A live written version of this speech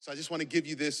So I just want to give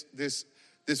you this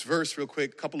verse real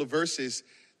quick, a couple of verses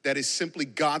that is simply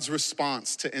God's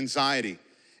response to anxiety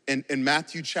in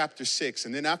Matthew chapter 6.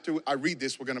 And then after I read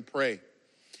this, we're going to pray.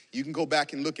 You can go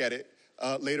back and look at it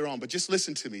later on, but just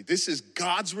listen to me. This is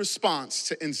God's response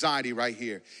to anxiety right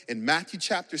here in Matthew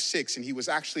chapter 6. And he was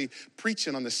actually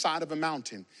preaching on the side of a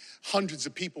mountain. Hundreds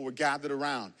of people were gathered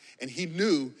around. And he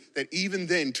knew that even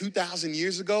then, 2,000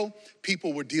 years ago,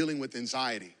 people were dealing with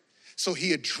anxiety. So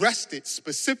he addressed it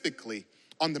specifically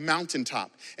on the mountaintop.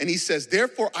 And he says,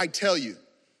 therefore, I tell you,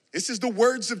 this is the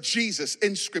words of Jesus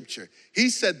in scripture. He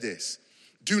said this,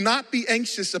 do not be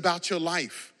anxious about your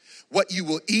life, what you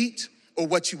will eat or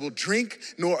what you will drink,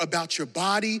 nor about your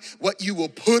body, what you will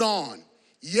put on.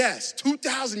 Yes,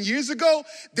 2,000 years ago,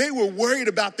 they were worried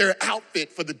about their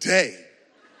outfit for the day.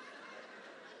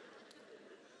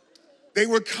 They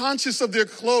were conscious of their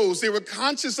clothes. They were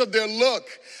conscious of their look.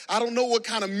 I don't know what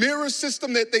kind of mirror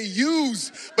system that they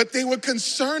use, but they were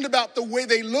concerned about the way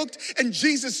they looked. And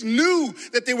Jesus knew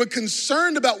that they were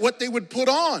concerned about what they would put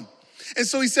on. And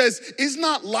so he says, is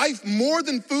not life more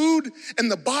than food and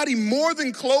the body more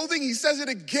than clothing? He says it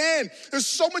again. There's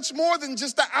so much more than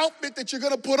just the outfit that you're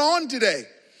going to put on today.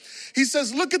 He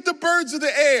says, look at the birds of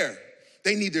the air.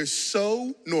 They neither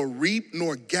sow nor reap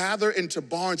nor gather into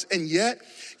barns, and yet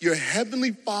your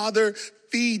heavenly Father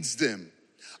feeds them.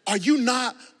 Are you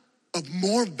not of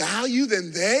more value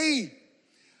than they?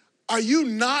 Are you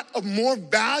not of more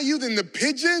value than the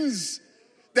pigeons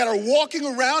that are walking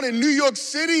around in New York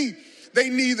City? They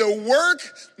neither work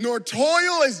nor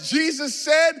toil, as Jesus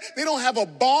said. They don't have a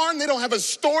barn. They don't have a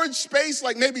storage space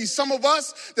like maybe some of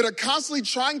us that are constantly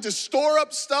trying to store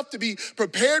up stuff to be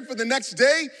prepared for the next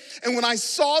day. And when I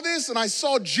saw this and I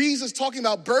saw Jesus talking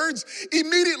about birds,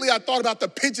 immediately I thought about the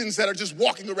pigeons that are just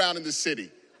walking around in the city.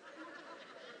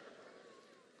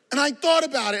 And I thought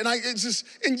about it,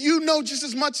 and you know just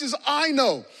as much as I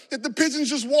know that the pigeons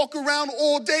just walk around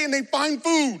all day and they find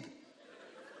food.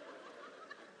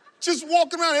 Just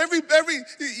walk around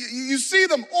you see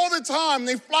them all the time.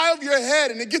 They fly over your head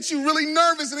and it gets you really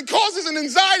nervous and it causes an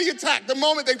anxiety attack the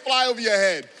moment they fly over your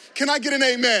head. Can I get an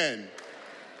amen?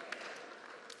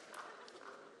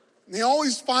 They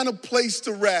always find a place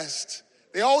to rest.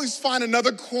 They always find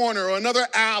another corner or another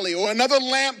alley or another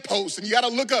lamppost. And you got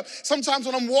to look up. Sometimes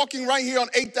when I'm walking right here on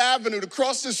 8th Avenue to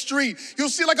cross the street, you'll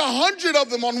see like 100 of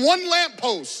them on one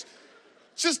lamppost.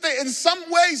 Just in some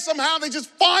way, somehow, they just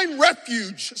find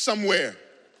refuge somewhere.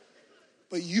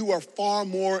 But you are far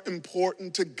more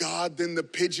important to God than the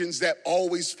pigeons that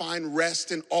always find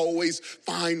rest and always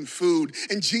find food.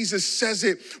 And Jesus says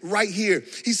it right here.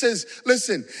 He says,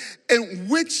 listen, and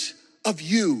which of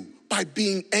you, by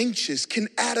being anxious, can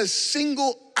add a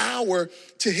single hour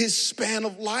to his span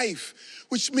of life?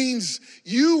 Which means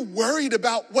you worried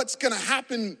about what's going to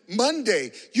happen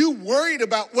Monday. You worried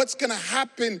about what's going to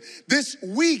happen this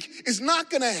week is not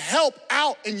going to help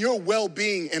out in your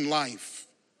well-being in life.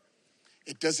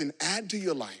 It doesn't add to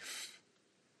your life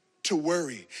to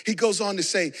worry. He goes on to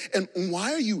say, and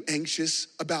why are you anxious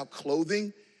about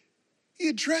clothing? He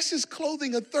addresses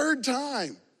clothing a third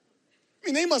time. I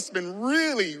mean, they must have been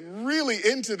really, really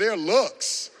into their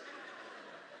looks.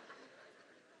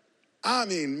 I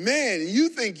mean, man, you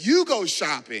think you go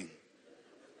shopping.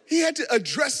 He had to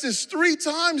address this 3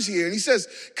 times here. And he says,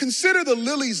 consider the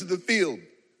lilies of the field,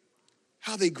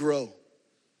 how they grow.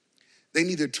 They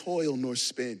neither toil nor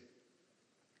spin.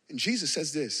 And Jesus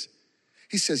says this.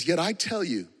 He says, yet I tell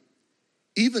you,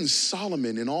 even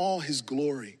Solomon in all his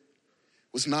glory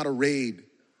was not arrayed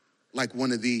like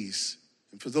one of these.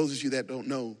 And for those of you that don't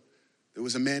know, there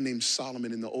was a man named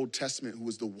Solomon in the Old Testament who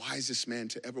was the wisest man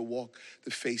to ever walk the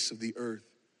face of the earth.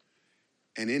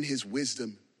 And in his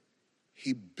wisdom,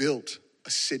 he built a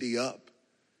city up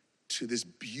to this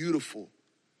beautiful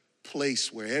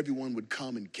place where everyone would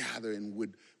come and gather and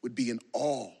would be in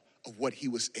awe of what he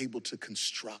was able to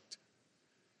construct.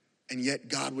 And yet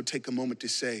God would take a moment to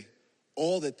say,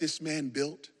 all that this man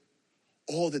built,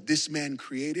 all that this man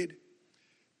created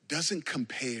doesn't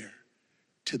compare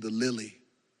to the lily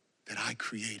that I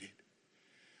created.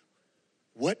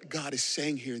 What God is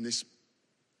saying here in this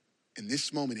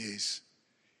moment is,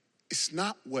 it's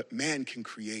not what man can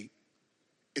create,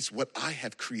 it's what I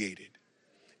have created.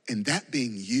 And that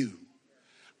being you,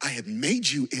 I have made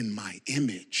you in my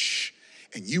image,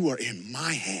 and you are in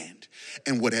my hand.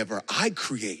 And whatever I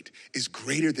create is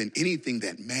greater than anything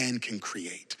that man can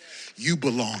create. You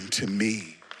belong to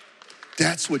me.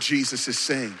 That's what Jesus is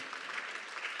saying.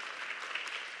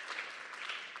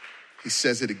 He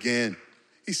says it again.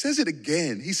 He says it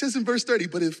again. He says in verse 30,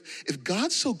 but if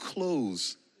God so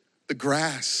clothes the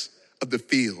grass of the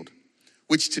field,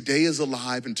 which today is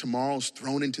alive and tomorrow is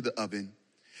thrown into the oven,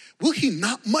 will he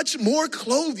not much more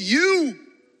clothe you?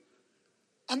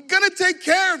 I'm gonna take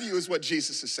care of you, is what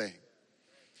Jesus is saying.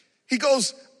 He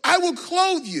goes, I will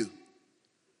clothe you.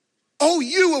 Oh,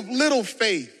 you of little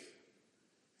faith.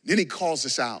 Then he calls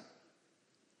us out.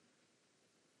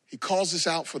 He calls us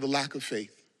out for the lack of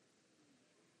faith.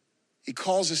 He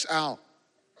calls us out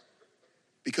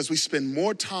because we spend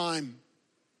more time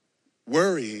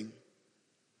worrying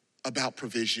about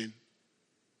provision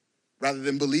rather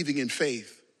than believing in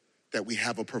faith that we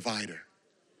have a provider.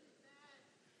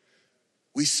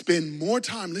 We spend more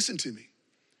time, listen to me,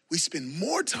 we spend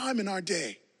more time in our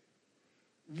day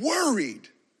worried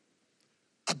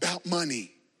about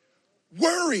money,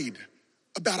 worried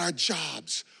about our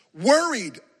jobs,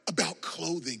 worried about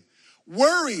clothing,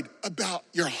 worried about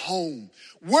your home,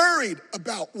 worried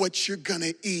about what you're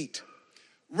gonna eat,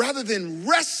 rather than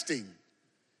resting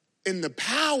in the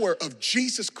power of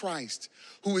Jesus Christ,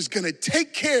 who is gonna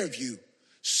take care of you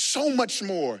so much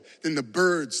more than the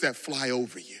birds that fly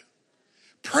over you.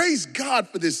 Praise God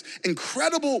for this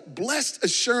incredible blessed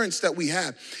assurance that we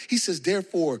have. He says,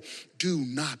 therefore, do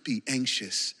not be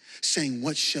anxious, saying,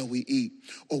 what shall we eat?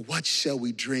 Or what shall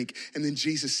we drink? And then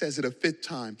Jesus says it a fifth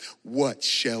time, what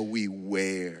shall we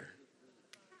wear?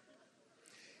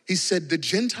 He said, the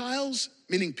Gentiles,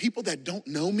 meaning people that don't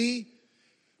know me,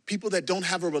 people that don't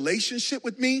have a relationship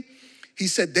with me, he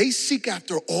said, they seek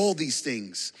after all these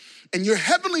things. And your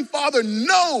heavenly Father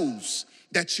knows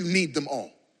that you need them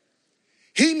all.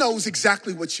 He knows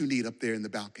exactly what you need up there in the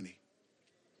balcony.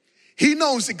 He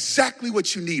knows exactly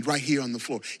what you need right here on the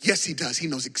floor. Yes, he does. He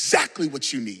knows exactly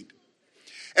what you need.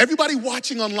 Everybody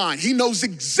watching online, he knows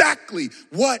exactly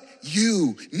what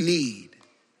you need.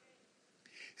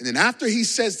 And then after he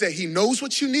says that he knows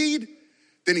what you need,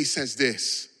 then he says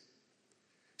this,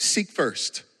 seek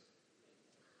first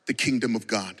the kingdom of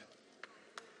God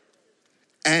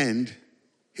and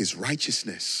his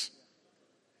righteousness,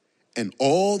 and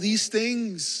all these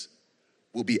things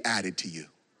will be added to you.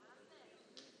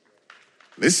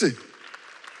 Listen,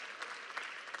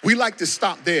 we like to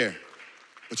stop there,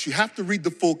 but you have to read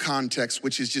the full context,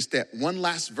 which is just that one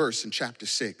last verse in chapter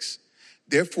 6.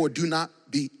 Therefore, do not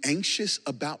be anxious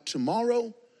about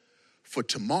tomorrow, for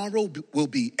tomorrow will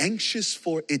be anxious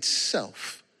for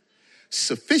itself.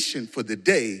 Sufficient for the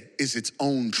day is its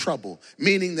own trouble.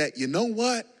 Meaning that, you know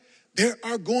what? There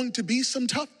are going to be some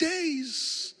tough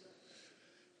days.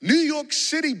 New York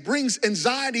City brings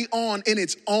anxiety on in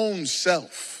its own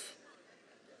self.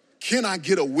 Can I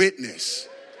get a witness?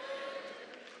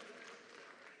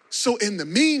 So in the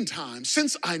meantime,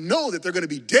 since I know that there are going to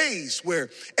be days where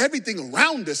everything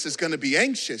around us is going to be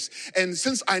anxious, and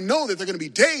since I know that there are going to be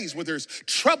days where there's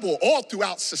trouble all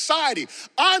throughout society,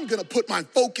 I'm going to put my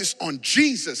focus on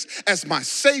Jesus as my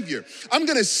Savior. I'm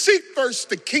going to seek first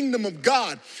the kingdom of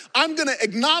God. I'm going to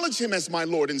acknowledge him as my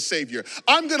Lord and Savior.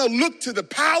 I'm going to look to the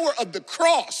power of the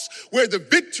cross where the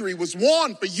victory was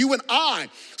won for you and I,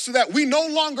 so that we no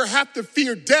longer have to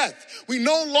fear death. We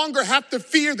no longer have to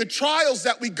fear the trials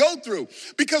that we go through,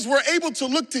 because we're able to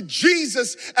look to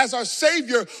Jesus as our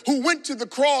Savior, who went to the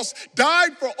cross,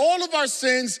 died for all of our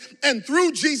sins, and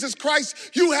through Jesus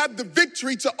Christ, you have the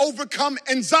victory to overcome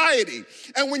anxiety.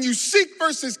 And when you seek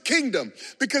first his kingdom,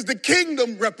 because the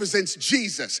kingdom represents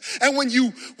Jesus, and when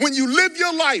you live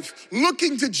your life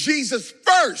looking to Jesus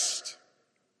first,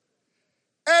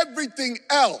 everything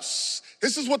else,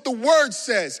 this is what the word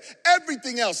says,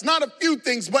 everything else, not a few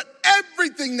things, but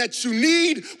everything that you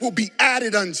need will be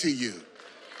added unto you.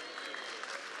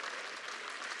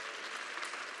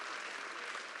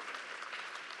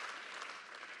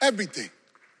 Everything.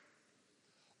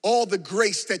 All the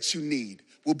grace that you need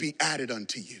will be added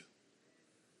unto you.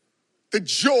 The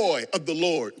joy of the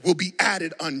Lord will be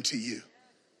added unto you.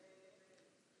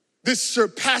 This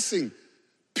surpassing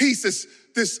peace,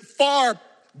 this far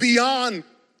beyond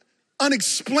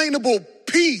unexplainable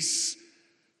peace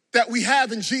that we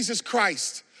have in Jesus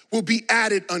Christ will be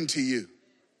added unto you.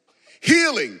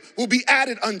 Healing will be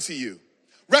added unto you.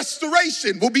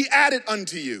 Restoration will be added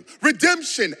unto you.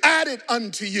 Redemption added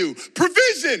unto you.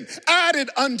 Provision added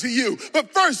unto you.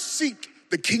 But first, seek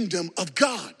the kingdom of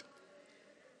God.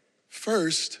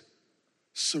 First,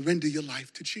 surrender your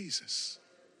life to Jesus.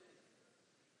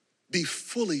 Be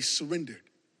fully surrendered.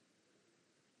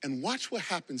 And watch what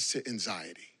happens to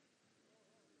anxiety.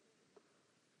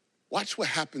 Watch what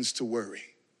happens to worry.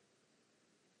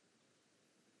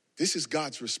 This is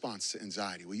God's response to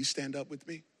anxiety. Will you stand up with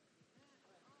me?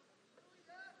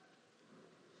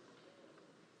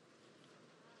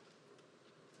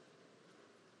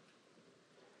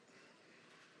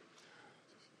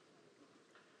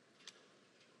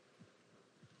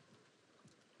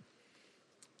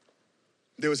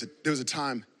 there was a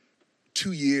time,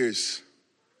 2 years,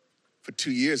 for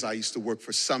 2 years I used to work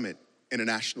for Summit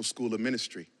International School of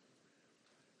Ministry.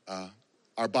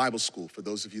 Our Bible school, for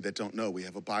those of you that don't know, we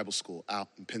have a Bible school out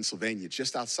in Pennsylvania,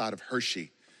 just outside of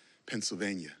Hershey,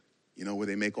 Pennsylvania. You know where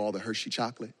they make all the Hershey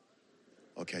chocolate?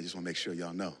 Okay, I just want to make sure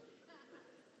y'all know.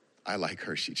 I like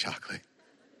Hershey chocolate.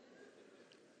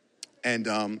 And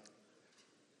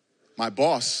my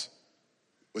boss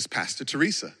was Pastor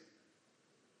Teresa.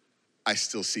 I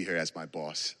still see her as my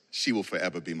boss. She will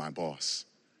forever be my boss.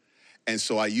 And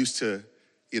so I used to,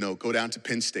 go down to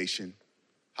Penn Station,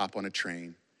 hop on a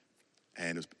train,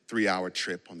 and it was a 3-hour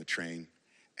trip on the train.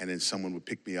 And then someone would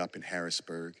pick me up in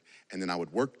Harrisburg. And then I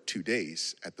would work 2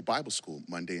 days at the Bible school,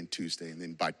 Monday and Tuesday. And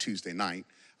then by Tuesday night,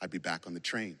 I'd be back on the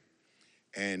train.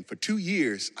 And for 2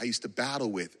 years, I used to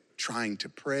battle with trying to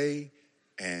pray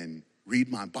and read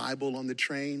my Bible on the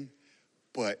train.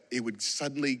 But it would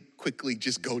suddenly, quickly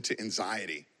just go to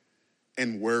anxiety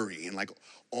and worry and like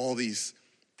all these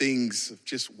things of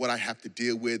just what I have to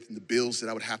deal with and the bills that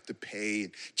I would have to pay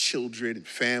and children and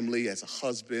family as a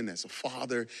husband, as a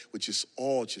father, would just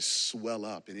all just swell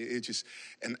up. And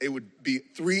it would be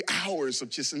 3 hours of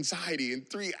just anxiety and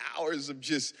 3 hours of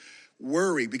just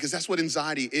worry, because that's what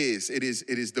anxiety is. It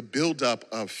is the buildup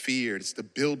of fear. It's the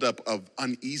buildup of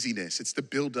uneasiness. It's the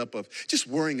buildup of just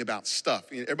worrying about stuff.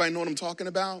 Everybody know what I'm talking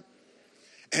about?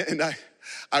 And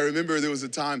I remember there was a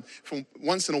time, from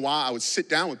once in a while, I would sit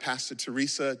down with Pastor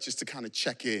Teresa just to kind of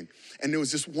check in. And there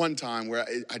was this one time where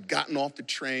I'd gotten off the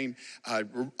train,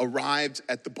 arrived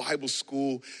at the Bible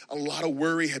school. A lot of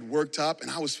worry had worked up,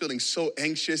 and I was feeling so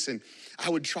anxious. And I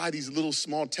would try these little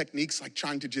small techniques, like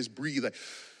trying to just breathe, like,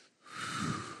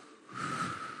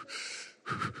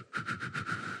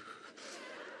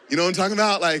 you know what I'm talking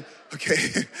about? Like, okay.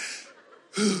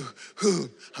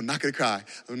 I'm not gonna cry.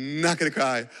 I'm not gonna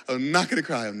cry. I'm not gonna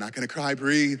cry. I'm not gonna cry.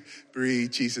 Breathe,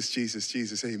 breathe. Jesus, Jesus,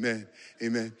 Jesus. Amen,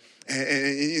 amen.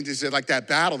 And there's like that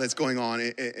battle that's going on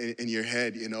in your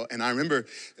head, And I remember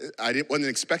wasn't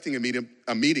expecting a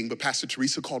meeting, but Pastor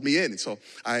Teresa called me in, and so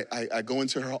I go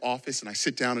into her office and I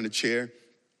sit down in a chair,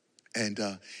 and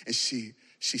she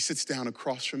sits down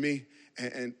across from me,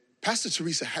 and Pastor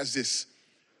Teresa has this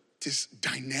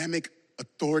dynamic,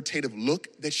 authoritative look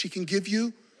that she can give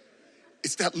you.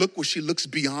 It's that look where she looks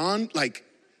beyond, like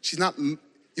she's not, you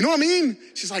know what I mean?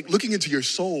 She's like looking into your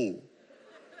soul.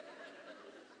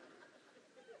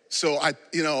 So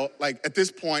like at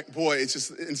this point, boy, it's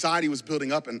just anxiety was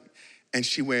building up, and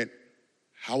she went,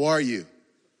 "How are you?"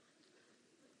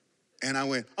 And I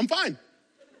went, "I'm fine."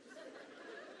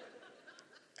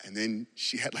 And then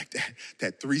she had like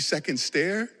that 3-second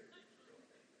stare.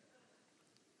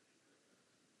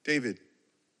 "David,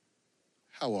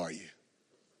 how are you?"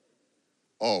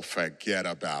 Oh, forget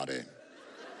about it.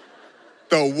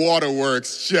 The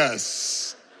waterworks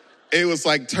it was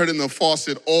like turning the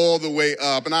faucet all the way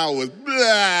up, and I was,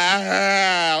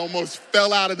 almost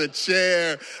fell out of the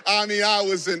chair. I mean, I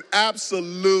was an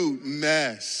absolute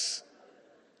mess.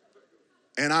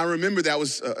 And I remember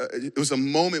it was a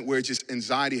moment where just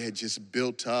anxiety had just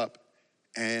built up,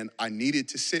 and I needed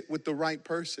to sit with the right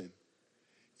person.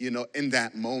 In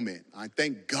that moment. I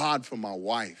thank God for my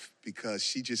wife, because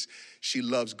she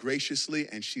loves graciously,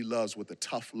 and she loves with a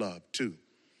tough love too,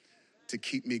 to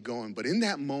keep me going. But in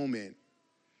that moment,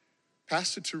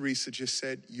 Pastor Teresa just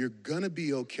said, "You're gonna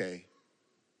be okay.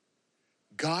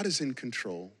 God is in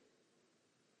control.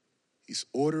 He's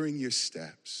ordering your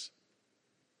steps."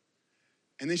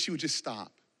 And then she would just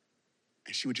stop,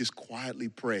 and she would just quietly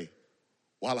pray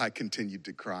while I continued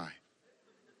to cry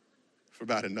for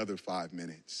about another 5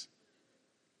 minutes,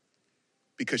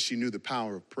 because she knew the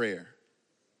power of prayer.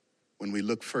 When we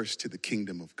look first to the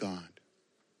kingdom of God,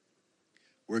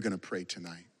 we're gonna pray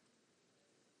tonight.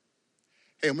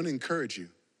 Hey, I'm gonna encourage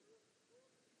you.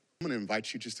 I'm gonna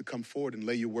invite you just to come forward and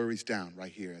lay your worries down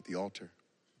right here at the altar.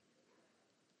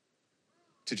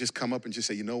 To just come up and just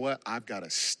say, "You know what? I've got a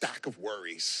stack of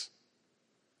worries,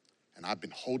 and I've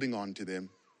been holding on to them,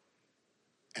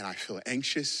 and I feel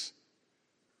anxious."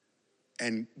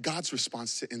 And God's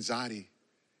response to anxiety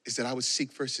is that I would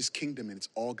seek first his kingdom, and it's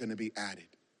all gonna be added.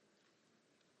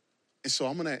 And so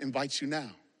I'm gonna invite you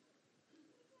now.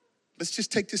 Let's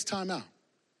just take this time out.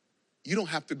 You don't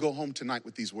have to go home tonight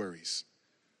with these worries.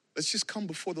 Let's just come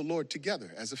before the Lord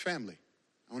together as a family.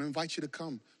 I wanna invite you to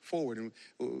come forward. And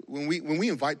when we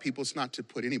invite people, it's not to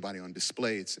put anybody on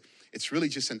display. It's really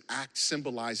just an act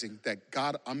symbolizing that,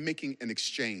 God, I'm making an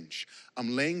exchange.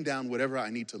 I'm laying down whatever I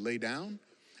need to lay down,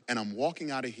 and I'm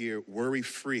walking out of here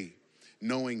worry-free,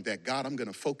 knowing that, God, I'm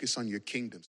gonna focus on your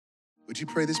kingdom. Would you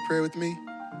pray this prayer with me?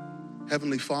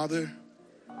 Heavenly Father,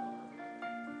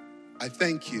 I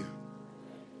thank you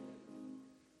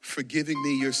for giving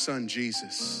me your son,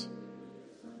 Jesus,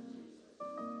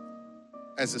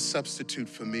 as a substitute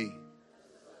for me.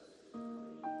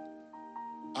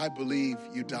 I believe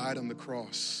you died on the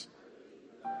cross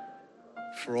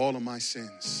for all of my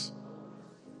sins.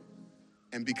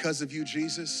 And because of you,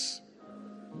 Jesus,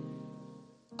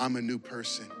 I'm a new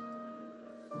person.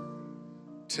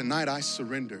 Tonight I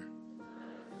surrender.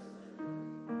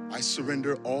 I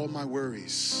surrender all my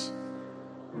worries.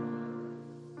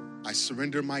 I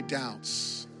surrender my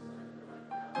doubts.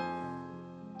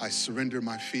 I surrender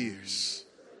my fears.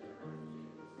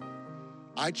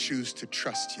 I choose to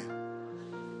trust you,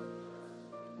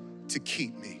 to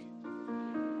keep me.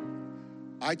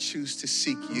 I choose to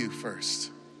seek you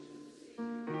first.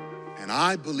 And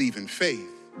I believe in faith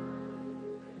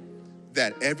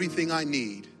that everything I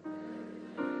need,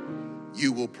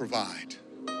 you will provide.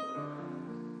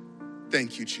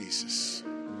 Thank you, Jesus.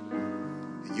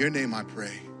 In your name I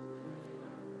pray.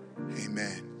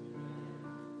 Amen.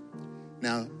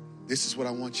 Now, this is what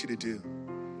I want you to do.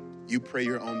 You pray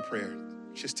your own prayer.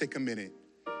 Just take a minute.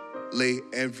 Lay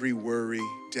every worry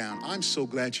down. I'm so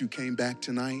glad you came back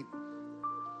tonight.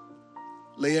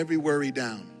 Lay every worry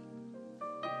down.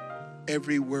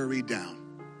 Every worry down.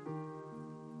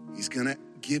 He's gonna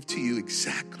give to you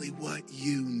exactly what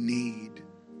you need.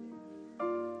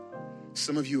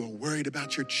 Some of you are worried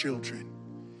about your children.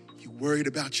 You're worried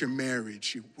about your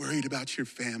marriage. You're worried about your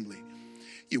family.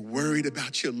 You're worried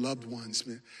about your loved ones.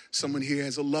 Someone here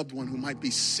has a loved one who might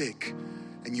be sick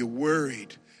and you're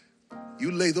worried. You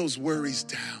lay those worries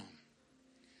down.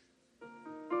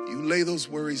 You lay those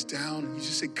worries down and you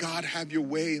just say, God, have your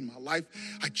way in my life.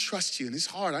 I trust you. And it's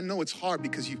hard. I know it's hard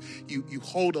because you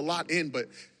hold a lot in, but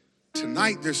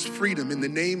tonight there's freedom in the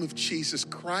name of Jesus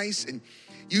Christ. And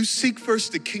you seek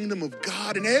first the kingdom of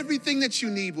God and everything that you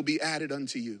need will be added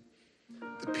unto you.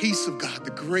 The peace of God, the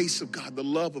grace of God, the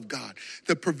love of God,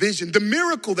 the provision, the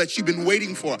miracle that you've been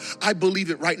waiting for. I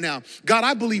believe it right now. God,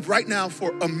 I believe right now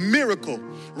for a miracle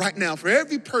right now for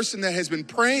every person that has been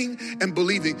praying and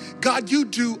believing. God, you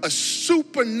do a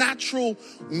supernatural,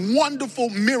 wonderful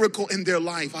miracle in their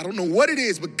life. I don't know what it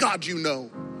is, but God, you know.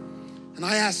 And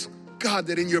I ask God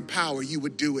that in your power you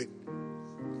would do it.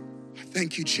 I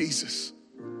thank you, Jesus.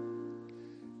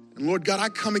 And Lord God, I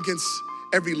come against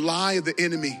every lie of the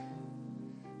enemy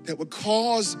that would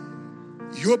cause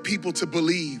your people to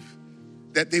believe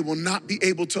that they will not be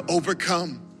able to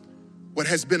overcome what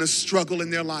has been a struggle in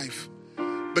their life.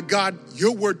 But God,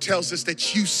 your word tells us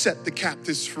that you set the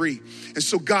captives free. And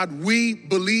so God, we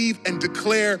believe and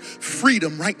declare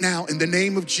freedom right now in the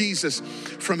name of Jesus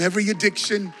from every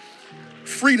addiction.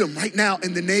 Freedom right now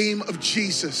in the name of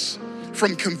Jesus.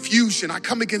 From confusion. I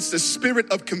come against the spirit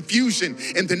of confusion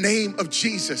in the name of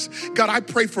Jesus. God, I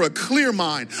pray for a clear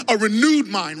mind, a renewed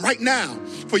mind right now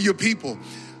for your people.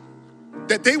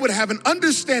 That they would have an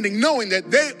understanding knowing that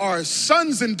they are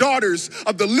sons and daughters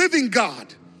of the living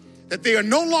God. That they are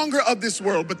no longer of this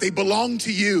world, but they belong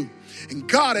to you. And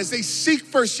God, as they seek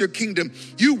first your kingdom,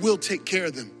 you will take care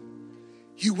of them.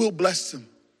 You will bless them.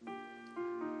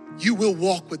 You will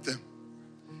walk with them.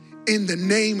 In the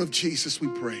name of Jesus, we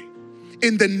pray.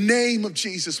 In the name of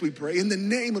Jesus, we pray. In the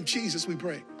name of Jesus, we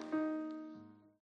pray.